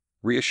Lily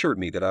reassured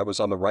me that I was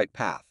on the right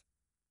path.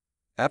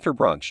 After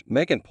brunch,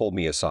 Megan pulled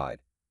me aside.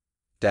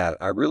 Dad,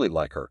 I really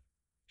like her.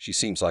 She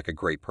seems like a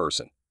great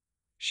person.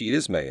 She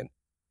is, Megan.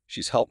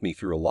 She's helped me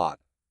through a lot,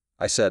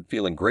 I said,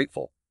 feeling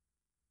grateful.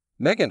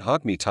 Megan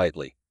hugged me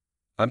tightly.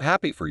 I'm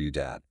happy for you,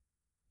 Dad.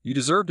 You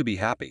deserve to be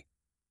happy.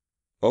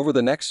 Over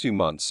the next few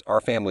months, our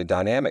family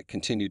dynamic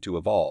continued to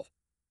evolve.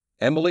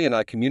 Emily and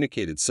I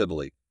communicated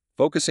civilly,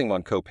 focusing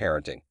on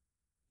co-parenting.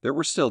 There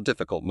were still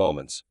difficult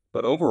moments,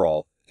 but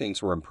overall,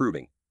 things were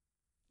improving.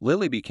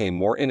 Lily became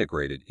more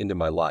integrated into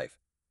my life,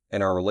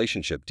 and our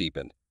relationship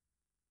deepened.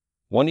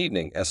 One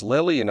evening, as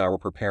Lily and I were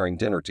preparing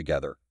dinner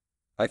together,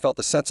 I felt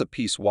a sense of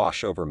peace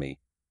wash over me.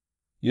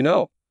 You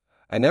know,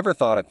 I never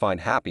thought I'd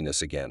find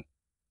happiness again,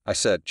 I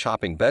said,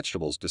 chopping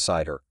vegetables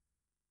beside her.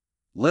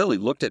 Lily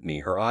looked at me,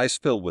 her eyes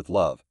filled with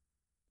love.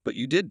 But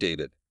you did,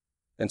 David.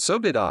 And so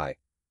did I.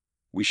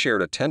 We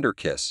shared a tender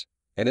kiss,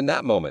 and in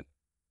that moment,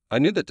 I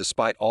knew that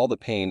despite all the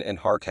pain and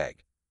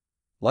heartache,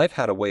 life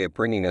had a way of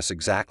bringing us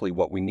exactly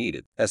what we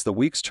needed. As the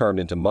weeks turned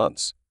into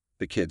months,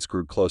 the kids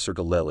grew closer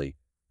to Lily,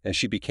 and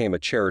she became a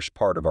cherished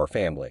part of our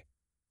family.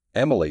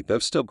 Emily, though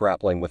still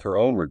grappling with her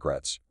own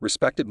regrets,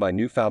 respected my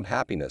newfound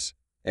happiness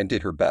and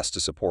did her best to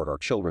support our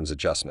children's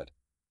adjustment.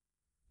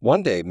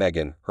 One day,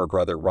 Megan, her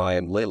brother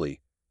Ryan,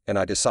 Lily, and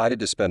I decided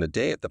to spend a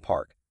day at the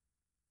park.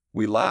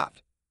 We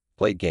laughed,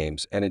 played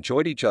games, and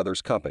enjoyed each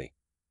other's company.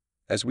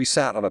 As we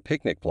sat on a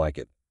picnic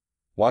blanket,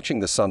 watching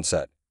the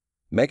sunset,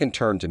 Megan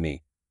turned to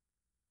me.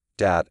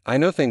 Dad, I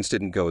know things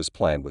didn't go as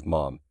planned with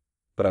Mom,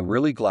 but I'm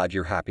really glad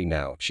you're happy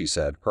now, she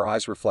said, her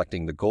eyes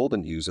reflecting the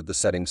golden hues of the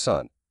setting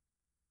sun.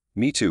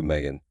 Me too,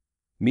 Megan.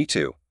 Me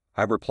too,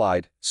 I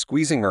replied,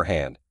 squeezing her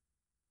hand.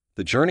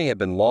 The journey had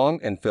been long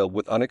and filled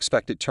with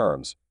unexpected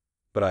turns,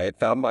 but I had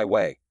found my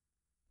way.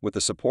 With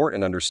the support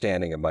and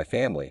understanding of my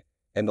family,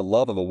 and the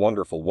love of a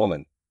wonderful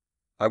woman,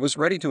 I was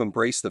ready to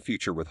embrace the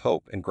future with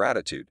hope and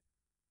gratitude.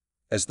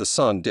 As the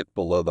sun dipped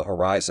below the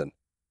horizon,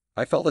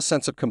 I felt a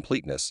sense of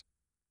completeness.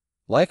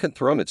 Life had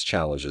thrown its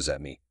challenges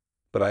at me,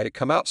 but I had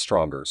come out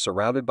stronger,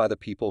 surrounded by the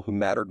people who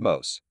mattered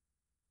most.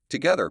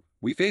 Together,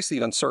 we faced the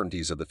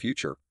uncertainties of the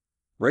future,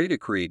 ready to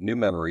create new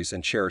memories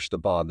and cherish the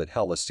bond that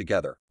held us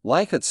together.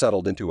 Life had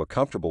settled into a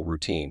comfortable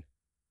routine,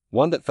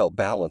 one that felt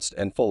balanced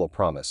and full of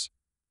promise.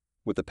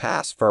 With the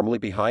past firmly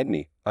behind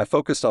me, I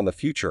focused on the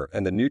future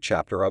and the new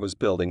chapter I was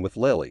building with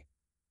Lily.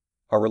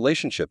 Our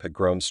relationship had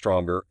grown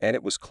stronger, and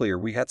it was clear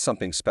we had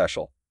something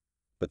special.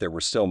 But there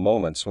were still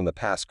moments when the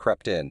past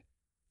crept in,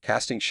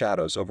 casting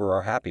shadows over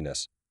our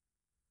happiness.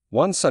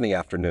 One sunny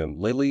afternoon,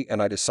 Lily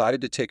and I decided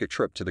to take a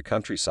trip to the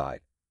countryside.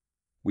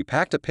 We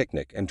packed a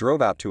picnic and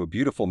drove out to a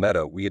beautiful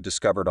meadow we had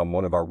discovered on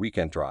one of our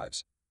weekend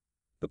drives.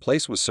 The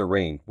place was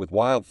serene, with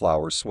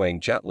wildflowers swaying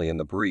gently in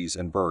the breeze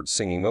and birds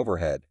singing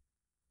overhead.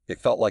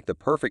 It felt like the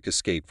perfect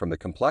escape from the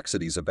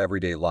complexities of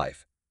everyday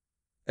life.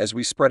 As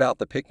we spread out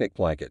the picnic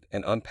blanket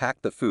and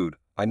unpacked the food,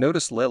 I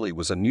noticed Lily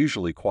was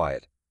unusually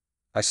quiet.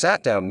 I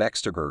sat down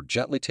next to her,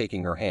 gently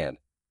taking her hand.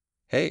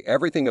 Hey,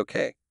 everything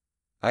okay?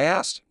 I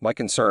asked, my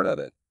concern of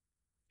it.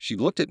 She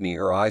looked at me,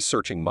 her eyes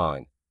searching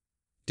mine.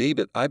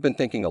 David, I've been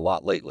thinking a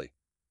lot lately.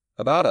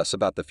 About us,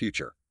 about the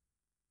future.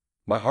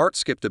 My heart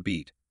skipped a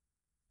beat.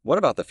 What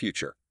about the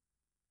future?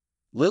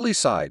 Lily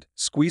sighed,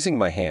 squeezing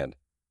my hand.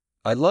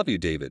 I love you,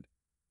 David.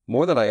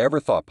 More than I ever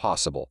thought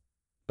possible.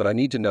 But I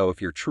need to know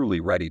if you're truly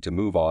ready to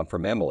move on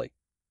from Emily.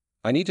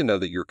 I need to know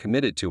that you're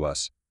committed to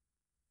us.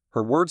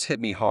 Her words hit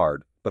me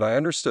hard, but I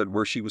understood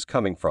where she was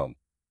coming from.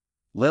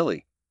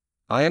 Lily,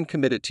 I am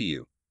committed to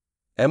you.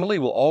 Emily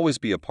will always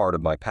be a part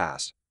of my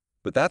past,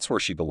 but that's where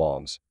she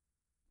belongs.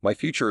 My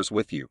future is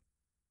with you."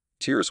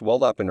 Tears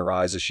welled up in her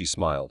eyes as she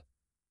smiled.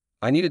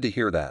 I needed to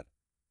hear that.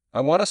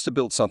 I want us to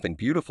build something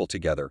beautiful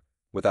together,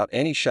 without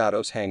any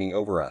shadows hanging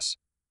over us.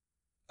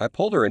 I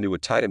pulled her into a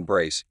tight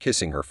embrace,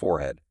 kissing her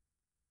forehead.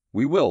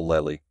 "We will,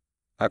 Lily.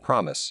 I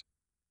promise."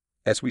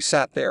 As we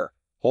sat there,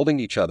 holding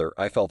each other,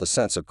 I felt a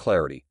sense of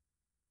clarity.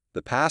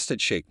 The past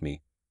had shaped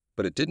me,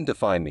 but it didn't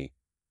define me.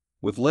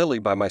 With Lily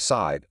by my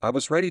side, I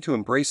was ready to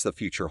embrace the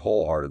future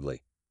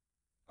wholeheartedly.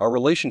 Our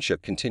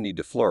relationship continued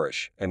to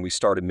flourish, and we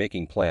started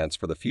making plans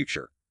for the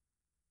future.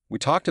 We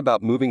talked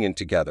about moving in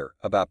together,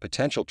 about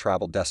potential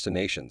travel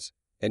destinations,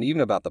 and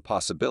even about the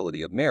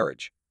possibility of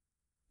marriage.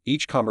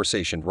 Each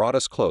conversation brought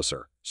us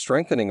closer,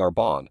 strengthening our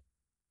bond.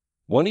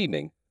 One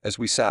evening, as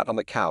we sat on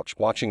the couch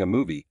watching a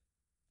movie,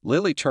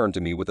 Lily turned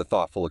to me with a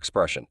thoughtful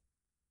expression.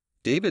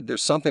 "David,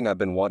 there's something I've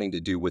been wanting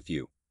to do with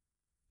you."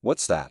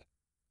 "What's that?"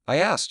 I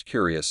asked,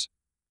 curious.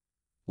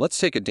 "Let's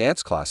take a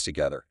dance class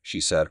together,"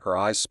 she said, her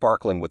eyes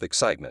sparkling with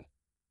excitement.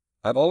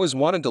 "I've always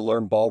wanted to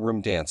learn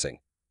ballroom dancing,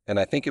 and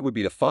I think it would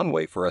be a fun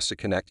way for us to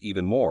connect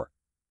even more."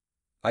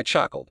 I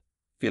chuckled,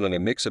 feeling a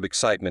mix of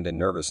excitement and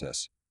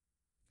nervousness.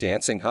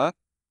 "Dancing, huh?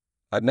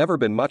 I've never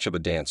been much of a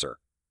dancer,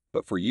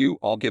 but for you,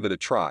 I'll give it a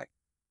try."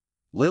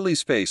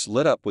 Lily's face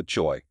lit up with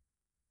joy.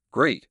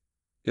 "Great.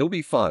 It'll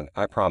be fun,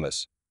 I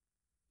promise."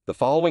 The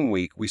following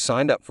week, we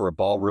signed up for a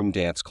ballroom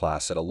dance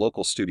class at a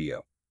local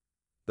studio.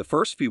 The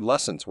first few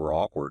lessons were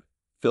awkward,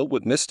 filled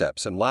with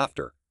missteps and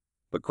laughter,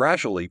 but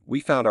gradually we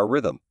found our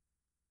rhythm.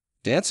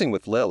 Dancing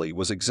with Lily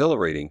was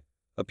exhilarating,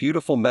 a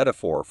beautiful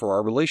metaphor for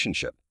our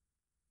relationship.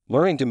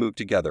 Learning to move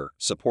together,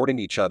 supporting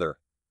each other,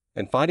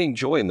 and finding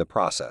joy in the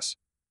process.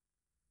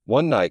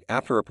 One night,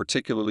 after a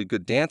particularly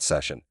good dance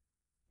session,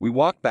 we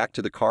walked back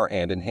to the car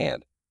hand in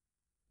hand.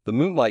 The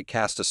moonlight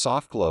cast a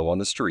soft glow on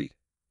the street,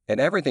 and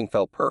everything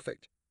felt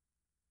perfect.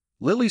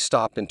 Lily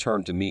stopped and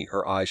turned to me,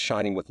 her eyes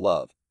shining with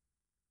love.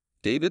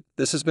 "David,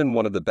 this has been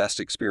one of the best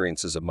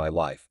experiences of my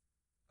life.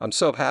 I'm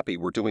so happy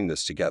we're doing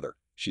this together,"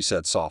 she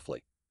said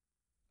softly.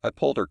 I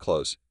pulled her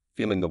close,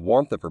 feeling the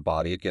warmth of her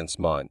body against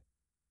mine.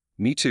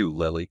 "Me too,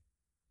 Lily.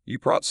 You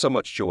brought so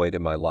much joy to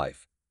my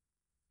life."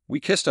 We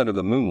kissed under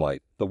the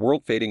moonlight, the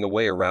world fading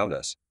away around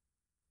us.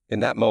 In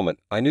that moment,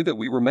 I knew that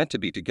we were meant to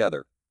be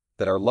together,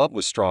 that our love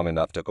was strong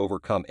enough to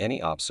overcome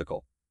any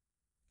obstacle.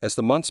 As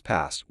the months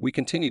passed, we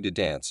continued to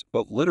dance,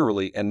 both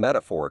literally and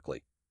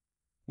metaphorically.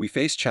 We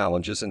faced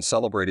challenges and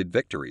celebrated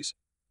victories,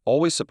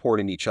 always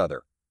supporting each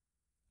other.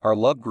 Our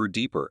love grew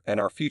deeper and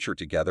our future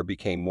together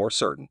became more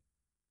certain.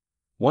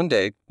 One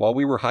day, while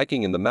we were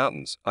hiking in the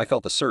mountains, I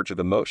felt a surge of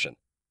emotion.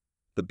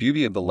 The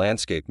beauty of the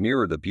landscape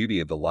mirrored the beauty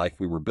of the life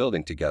we were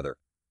building together.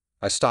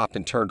 I stopped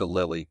and turned to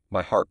Lily,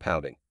 my heart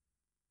pounding.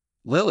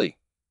 "Lily,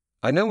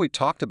 I know we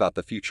talked about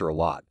the future a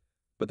lot,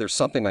 but there's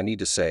something I need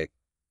to say,"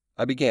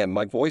 I began,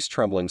 my voice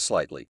trembling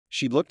slightly.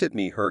 She looked at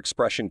me, her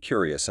expression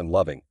curious and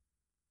loving.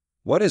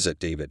 "What is it,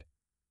 David?"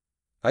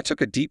 I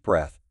took a deep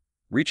breath,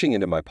 reaching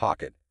into my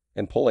pocket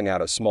and pulling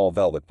out a small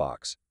velvet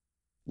box.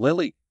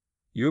 "Lily,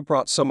 you have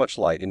brought so much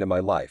light into my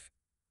life.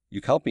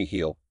 You've helped me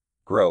heal,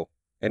 grow,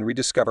 and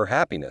rediscover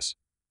happiness.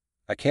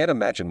 I can't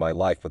imagine my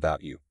life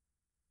without you.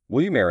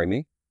 Will you marry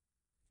me?"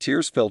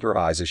 Tears filled her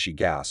eyes as she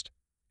gasped,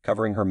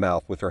 covering her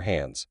mouth with her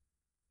hands.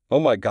 "Oh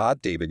my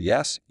God, David,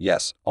 yes,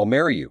 yes, I'll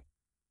marry you."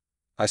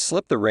 I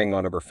slipped the ring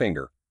onto her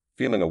finger,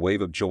 feeling a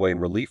wave of joy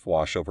and relief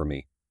wash over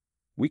me.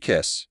 We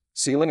kissed,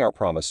 sealing our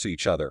promise to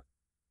each other.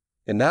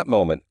 In that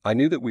moment, I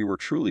knew that we were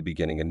truly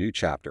beginning a new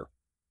chapter.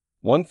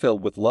 One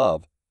filled with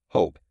love,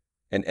 hope,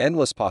 and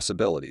endless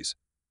possibilities.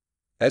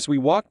 As we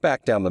walked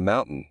back down the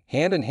mountain,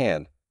 hand in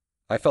hand,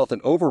 I felt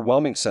an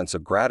overwhelming sense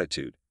of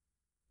gratitude.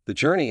 The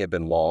journey had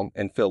been long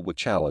and filled with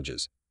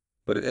challenges,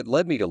 but it had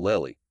led me to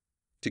Lily.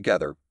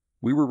 Together,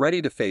 we were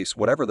ready to face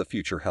whatever the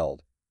future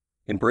held,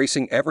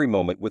 embracing every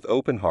moment with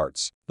open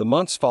hearts. The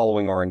months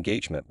following our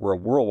engagement were a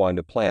whirlwind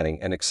of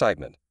planning and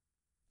excitement.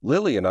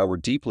 Lily and I were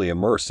deeply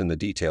immersed in the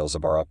details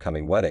of our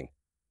upcoming wedding,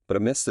 but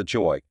amidst the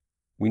joy,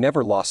 we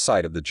never lost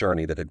sight of the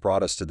journey that had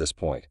brought us to this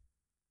point.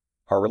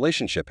 Our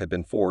relationship had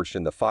been forged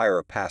in the fire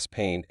of past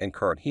pain and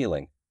current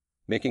healing,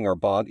 making our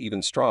bond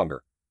even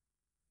stronger.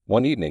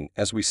 One evening,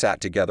 as we sat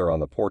together on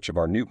the porch of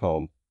our new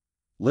home,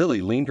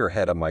 Lily leaned her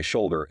head on my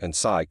shoulder and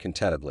sighed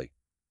contentedly.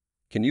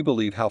 "Can you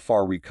believe how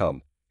far we've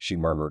come?" she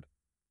murmured.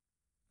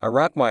 I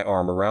wrapped my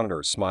arm around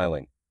her,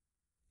 smiling.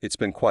 "It's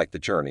been quite the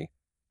journey,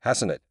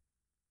 hasn't it?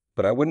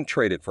 But I wouldn't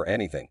trade it for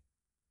anything."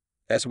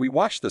 As we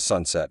watched the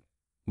sunset,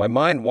 my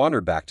mind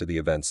wandered back to the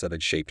events that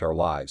had shaped our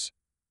lives.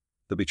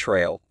 The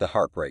betrayal, the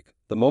heartbreak,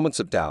 the moments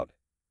of doubt,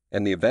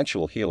 and the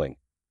eventual healing.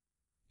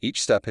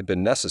 Each step had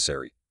been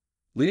necessary,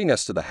 leading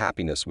us to the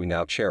happiness we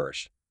now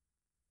cherished.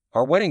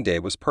 Our wedding day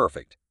was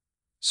perfect.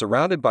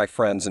 Surrounded by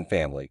friends and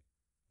family,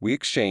 we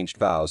exchanged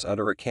vows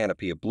under a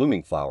canopy of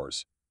blooming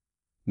flowers.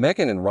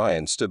 Megan and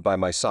Ryan stood by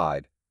my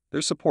side,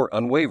 their support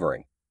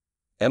unwavering.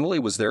 Emily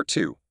was there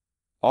too,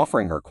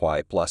 offering her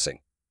quiet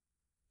blessing.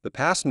 The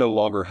past no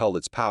longer held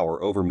its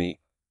power over me.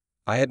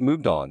 I had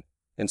moved on,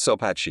 and so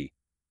had she.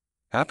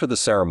 After the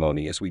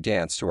ceremony, as we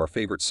danced to our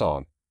favorite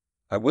song,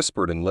 I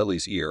whispered in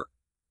Lily's ear,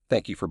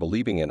 "Thank you for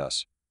believing in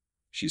us."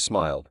 She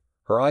smiled,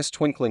 her eyes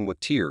twinkling with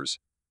tears.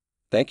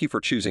 "Thank you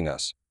for choosing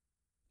us."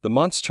 The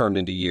months turned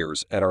into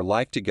years and our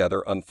life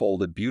together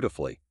unfolded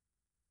beautifully.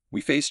 We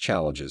faced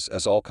challenges,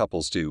 as all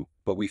couples do,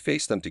 but we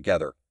faced them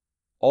together,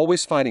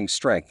 always finding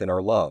strength in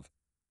our love.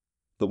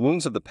 The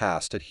wounds of the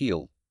past had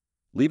healed,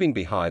 leaving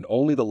behind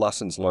only the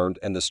lessons learned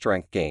and the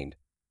strength gained.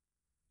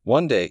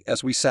 One day,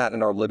 as we sat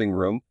in our living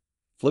room,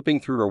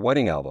 flipping through our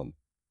wedding album,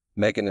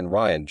 Megan and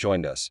Ryan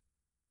joined us.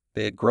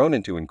 They had grown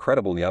into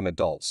incredible young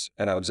adults,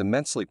 and I was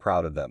immensely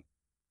proud of them.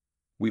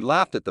 We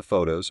laughed at the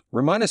photos,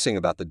 reminiscing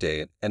about the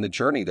day and the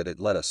journey that had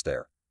led us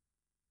there.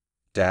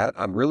 "Dad,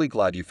 I'm really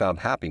glad you found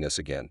happiness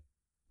again,"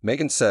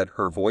 Megan said,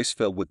 her voice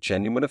filled with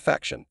genuine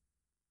affection.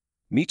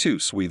 "Me too,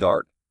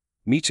 sweetheart.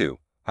 Me too,"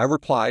 I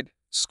replied,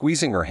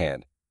 squeezing her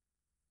hand.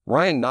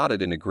 Ryan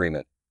nodded in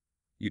agreement.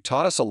 "You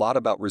taught us a lot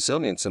about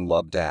resilience and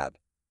love, Dad."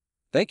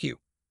 "Thank you."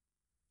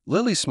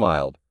 Lily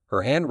smiled,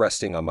 her hand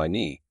resting on my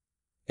knee.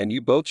 "And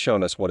you both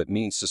shown us what it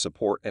means to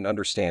support and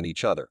understand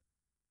each other.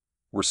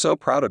 We're so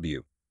proud of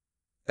you."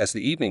 As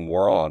the evening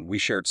wore on, we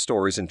shared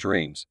stories and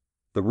dreams,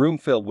 the room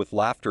filled with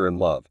laughter and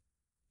love.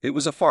 It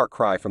was a far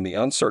cry from the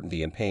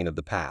uncertainty and pain of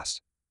the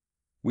past.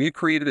 We had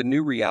created a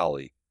new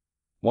reality,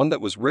 one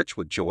that was rich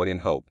with joy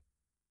and hope.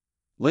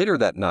 Later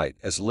that night,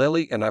 as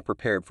Lily and I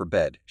prepared for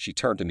bed, she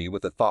turned to me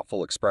with a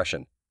thoughtful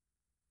expression.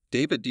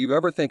 "David, do you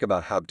ever think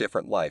about how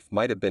different life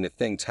might have been if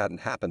things hadn't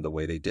happened the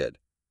way they did?"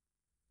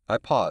 I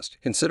paused,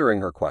 considering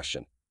her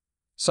question.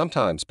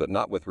 "Sometimes, but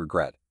not with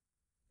regret.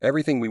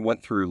 Everything we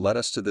went through led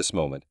us to this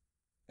moment,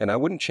 and I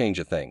wouldn't change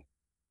a thing."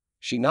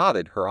 She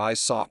nodded, her eyes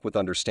soft with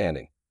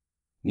understanding.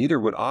 "Neither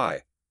would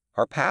I.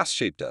 Our past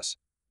shaped us,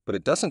 but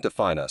it doesn't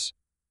define us.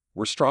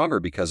 We're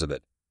stronger because of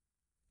it."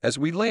 As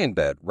we lay in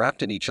bed,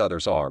 wrapped in each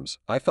other's arms,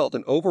 I felt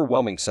an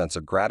overwhelming sense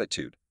of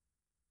gratitude.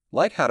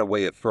 Life had a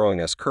way of throwing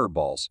us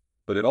curveballs,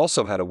 but it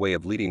also had a way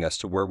of leading us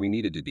to where we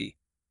needed to be.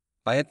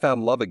 I had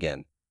found love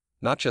again,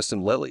 not just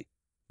in Lily,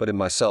 but in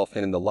myself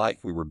and in the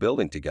life we were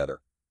building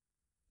together.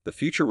 The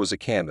future was a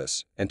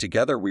canvas, and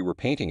together we were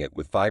painting it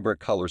with vibrant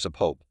colors of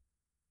hope,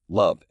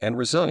 love, and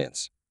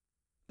resilience.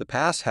 The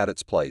past had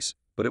its place,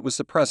 but it was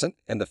the present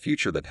and the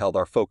future that held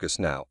our focus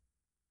now.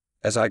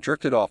 As I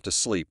drifted off to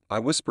sleep, I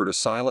whispered a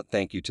silent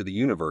thank you to the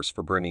universe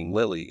for bringing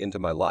Lily into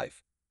my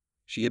life.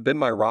 She had been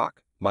my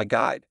rock, my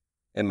guide,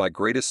 and my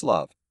greatest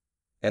love.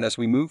 And as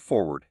we moved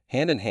forward,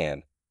 hand in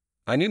hand,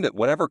 I knew that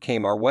whatever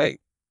came our way,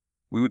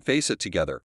 we would face it together,